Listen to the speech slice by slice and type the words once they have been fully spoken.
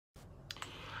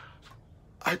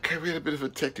Okay, we had a bit of a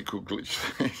technical glitch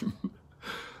then.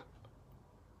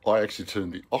 I actually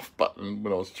turned the off button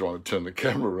when I was trying to turn the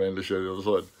camera around to show you the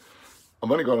other side.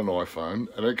 I've only got an iPhone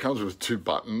and it comes with two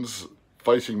buttons,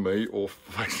 facing me or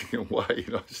facing away,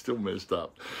 and I still messed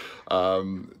up.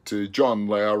 To John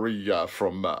Lowry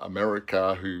from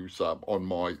America, who's on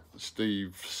my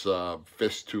Steve's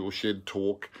Festool Shed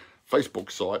Talk Facebook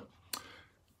site.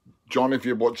 John, if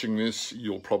you're watching this,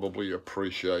 you'll probably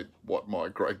appreciate what my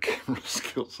great camera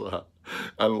skills are,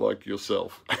 unlike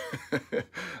yourself.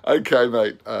 Okay,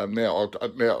 mate.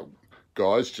 Now,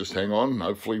 guys, just hang on.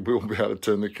 Hopefully, we'll be able to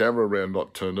turn the camera around,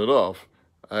 not turn it off.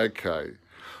 Okay,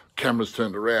 camera's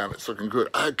turned around. It's looking good.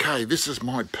 Okay, this is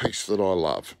my piece that I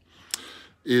love.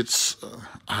 It's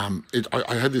I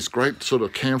had this great sort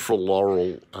of camphor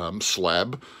laurel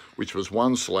slab, which was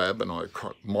one slab, and I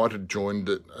might have joined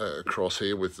it across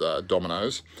here with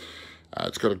dominoes.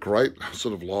 It's got a great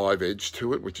sort of live edge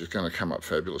to it, which is going to come up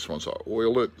fabulous once I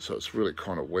oil it, so it's really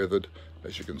kind of weathered,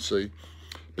 as you can see.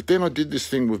 But then I did this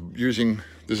thing with using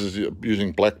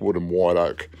blackwood and white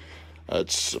oak.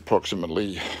 It's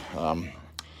approximately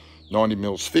 90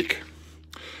 mils thick.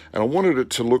 And I wanted it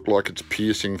to look like it's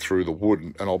piercing through the wood,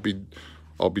 and I'll be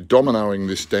dominoing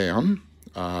this down.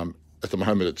 At the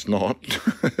moment, it's not.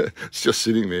 It's just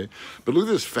sitting there. But look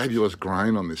at this fabulous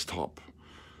grain on this top.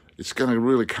 It's going to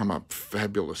really come up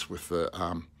fabulous with the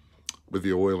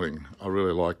oiling. I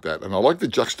really like that, and I like the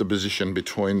juxtaposition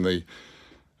between the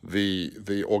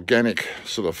organic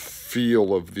sort of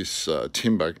feel of this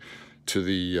timber to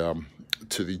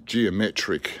the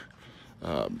geometric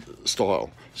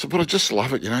style. So, but I just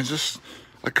love it, you know. This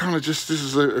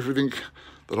is everything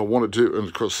that I want to do. And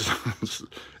of course,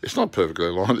 it's not perfectly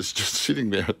aligned. It's just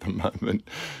sitting there at the moment.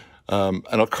 And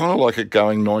I kind of like it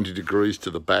going 90 degrees to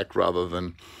the back rather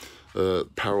than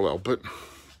parallel. But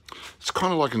it's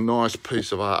kind of like a nice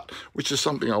piece of art, which is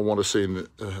something I want to see in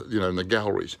the, in the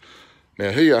galleries.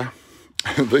 Now here,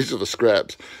 these are the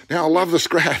scraps. Now I love the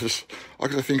scraps. I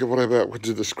got to think of what to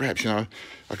do the scraps. I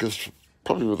could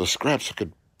probably with the scraps I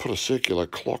could put a circular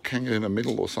clock hanging in the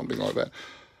middle or something like that.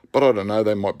 But I don't know,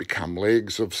 they might become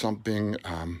legs of something,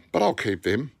 but I'll keep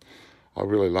them. I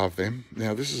really love them.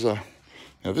 Now this is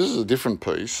a different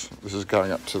piece. This is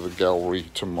going up to the gallery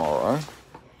tomorrow.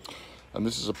 And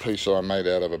this is a piece I made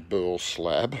out of a burl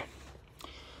slab.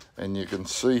 And you can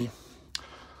see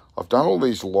I've done all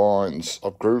these lines.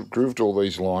 I've grooved all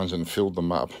these lines and filled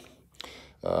them up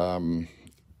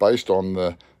based on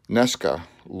the Nazca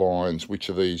lines, which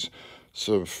are these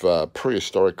sort of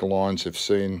prehistoric lines I've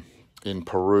seen in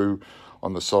Peru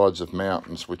on the sides of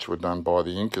mountains, which were done by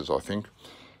the Incas, I think.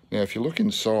 Now, if you look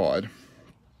inside,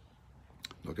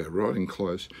 I'll go right in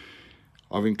close.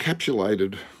 I've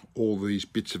encapsulated all these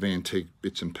bits of antique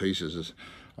bits and pieces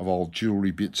of old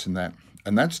jewelry bits and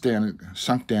that's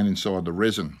sunk down inside the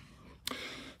resin.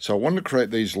 So I wanted to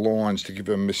create these lines to give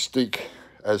a mystique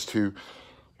as to,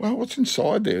 well, what's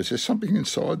inside there? Is there something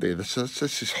inside there? That's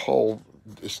this whole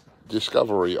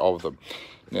discovery of them.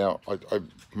 Now, I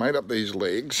made up these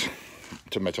legs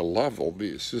to match. I love all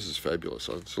this. This is fabulous.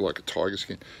 It's like a tiger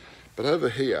skin. But over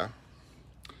here,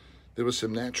 there were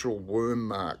some natural worm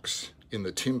marks in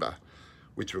the timber,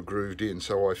 which were grooved in.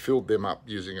 So I filled them up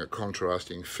using a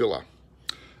contrasting filler.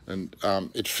 And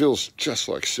it feels just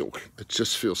like silk. It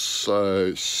just feels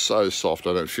so soft.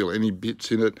 I don't feel any bits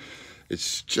in it.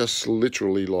 It's just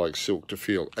literally like silk to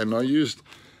feel. And I used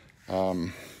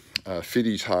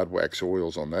Fiddy's hard wax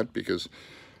oils on that because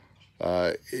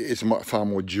it's far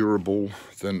more durable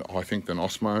than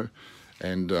Osmo.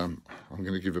 And I'm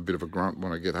going to give a bit of a grunt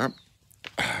when I get up.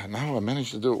 No, I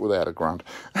managed to do it without a grunt.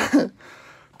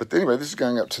 But anyway, this is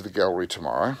going up to the gallery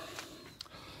tomorrow.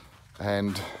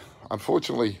 And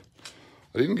unfortunately,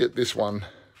 I didn't get this one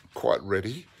quite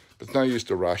ready. But it's no use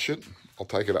to rush it. I'll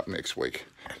take it up next week.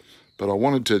 But I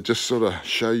wanted to just sort of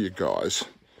show you guys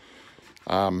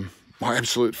my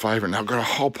absolute favourite. Now, I've got a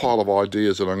whole pile of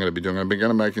ideas that I'm going to be doing. I'm going to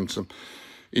be making some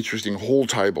interesting haul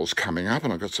tables coming up,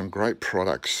 and I've got some great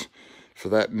products for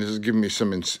that. And this has given me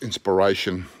some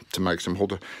inspiration to make some haul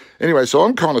tables. Anyway, so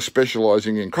I'm kind of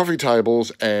specialising in coffee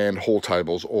tables and haul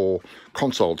tables or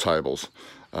console tables.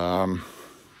 But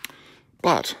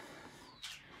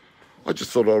I just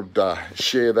thought I'd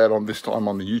share that on this time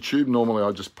on the YouTube. Normally,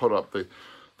 I just put up the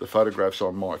photographs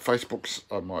on my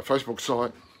Facebook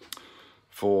site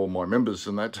for my members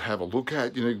and that to have a look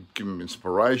at, give them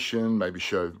inspiration, maybe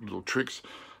show little tricks.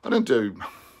 I don't do,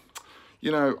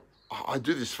 I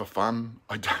do this for fun.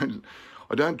 I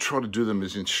don't try to do them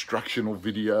as instructional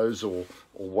videos or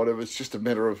whatever. It's just a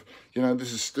matter of,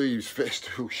 this is Steve's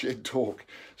Festool Shed Talk.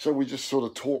 So we just sort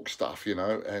of talk stuff,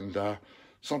 and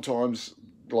sometimes,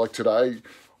 like today,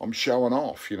 I'm showing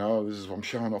off, you know, I'm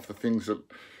showing off the things that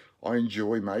I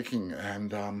enjoy making,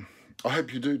 and I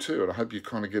hope you do too, and I hope you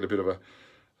kind of get a bit of a,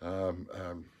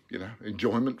 you know,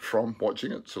 enjoyment from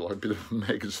watching it. It's like a bit of a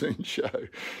magazine show.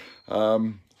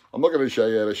 I'm not going to show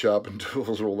you how to sharpen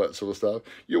tools or all that sort of stuff.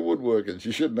 You're woodworkers,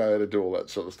 you should know how to do all that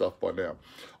sort of stuff by now.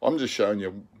 I'm just showing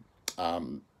you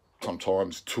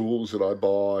sometimes tools that I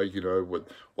buy, you know, with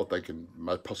what they can,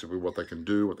 possibly what they can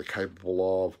do, what they're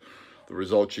capable of, the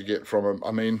results you get from them.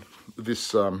 I mean,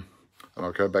 this, and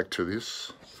I'll go back to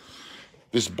this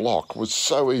block was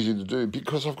so easy to do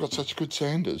because I've got such good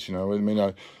sanders, you know. I mean,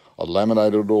 I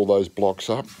laminated all those blocks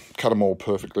up, cut them all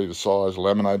perfectly to size,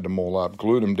 laminated them all up,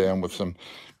 glued them down with some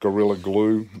Gorilla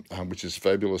Glue, which is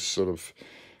fabulous sort of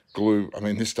glue. I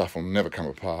mean, this stuff will never come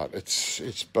apart.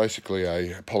 It's basically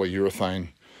a polyurethane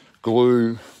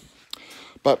glue.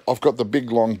 But I've got the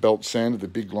big long belt sander, the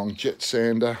big long jet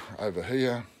sander over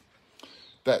here.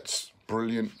 That's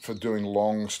brilliant for doing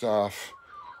long stuff.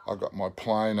 I've got my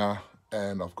planer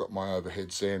and I've got my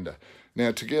overhead sander.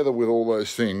 Now, together with all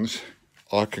those things,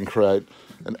 I can create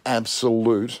an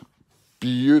absolute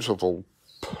beautiful,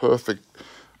 perfect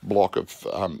block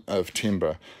of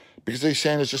timber, because these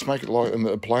sanders just make it like, and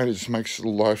the planer just makes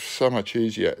life so much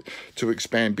easier to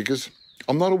expand, because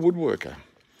I'm not a woodworker.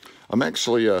 I'm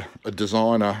actually a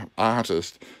designer,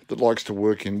 artist that likes to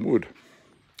work in wood.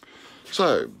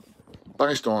 So,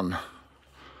 based on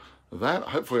that,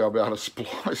 hopefully I'll be able to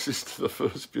splice this to the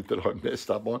first bit that I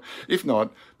messed up on. If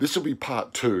not, this will be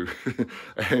part 2,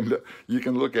 and you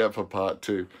can look out for part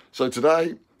 2. So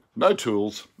today, no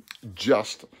tools,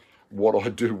 just what I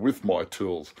do with my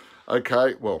tools.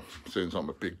 Okay, well, since I'm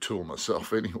a big tool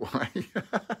myself anyway.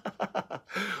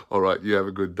 All right, you have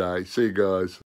a good day. See you guys.